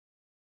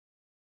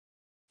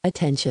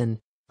Attention!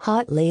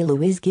 Hot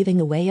Lulu is giving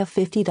away a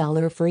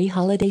 $50 free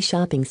holiday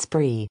shopping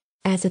spree.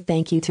 As a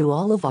thank you to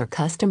all of our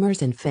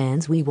customers and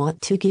fans, we want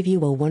to give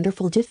you a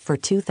wonderful gift for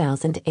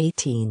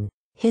 2018.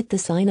 Hit the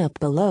sign up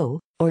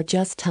below, or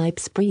just type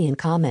spree in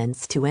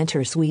comments to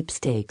enter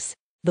sweepstakes.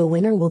 The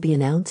winner will be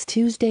announced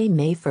Tuesday,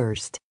 May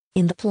 1st.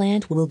 In the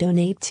plant will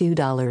donate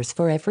 $2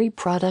 for every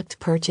product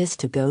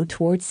purchased to go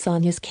towards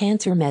Sonia's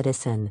cancer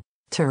medicine.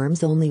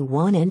 Terms only,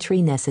 one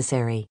entry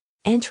necessary.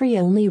 Entry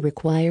only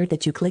required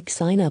that you click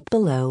sign up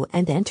below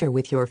and enter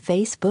with your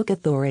Facebook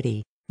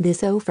authority.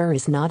 This offer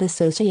is not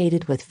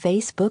associated with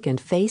Facebook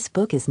and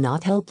Facebook is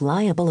not held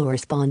liable or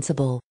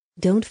responsible.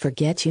 Don't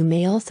forget, you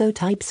may also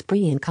type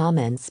spree in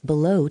comments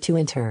below to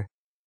enter.